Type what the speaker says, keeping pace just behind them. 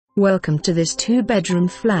Welcome to this 2-bedroom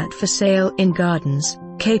flat for sale in Gardens,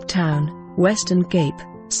 Cape Town, Western Cape,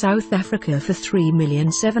 South Africa for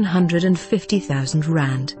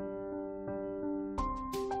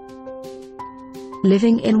R3,750,000.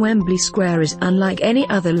 Living in Wembley Square is unlike any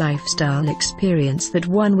other lifestyle experience that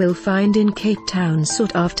one will find in Cape Town's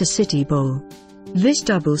sought-after city bowl. This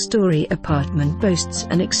double-story apartment boasts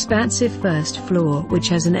an expansive first floor which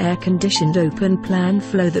has an air-conditioned open-plan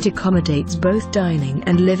flow that accommodates both dining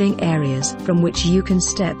and living areas, from which you can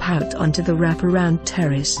step out onto the wraparound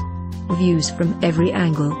terrace. Views from every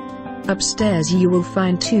angle. Upstairs you will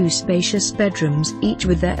find 2 spacious bedrooms, each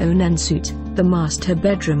with their own ensuite. The master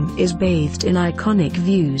bedroom is bathed in iconic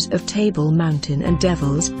views of Table Mountain and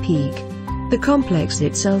Devil's Peak. The complex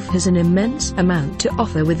itself has an immense amount to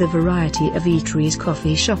offer, with a variety of eateries,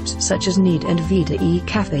 coffee shops such as Need and Vida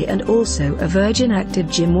E-Cafe, and also a Virgin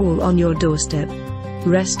Active gym all on your doorstep.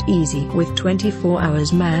 Rest easy with 24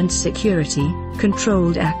 hours manned security,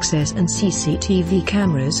 controlled access and CCTV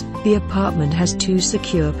cameras. The apartment has 2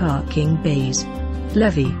 secure parking bays.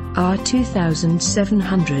 Levy,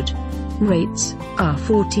 R2,700. Rates,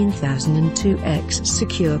 R14,002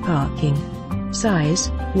 secure parking. Size,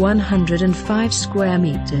 105 square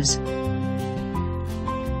meters.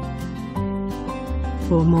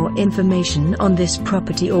 For more information on this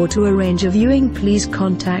property or to arrange a viewing, please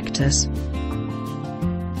contact us.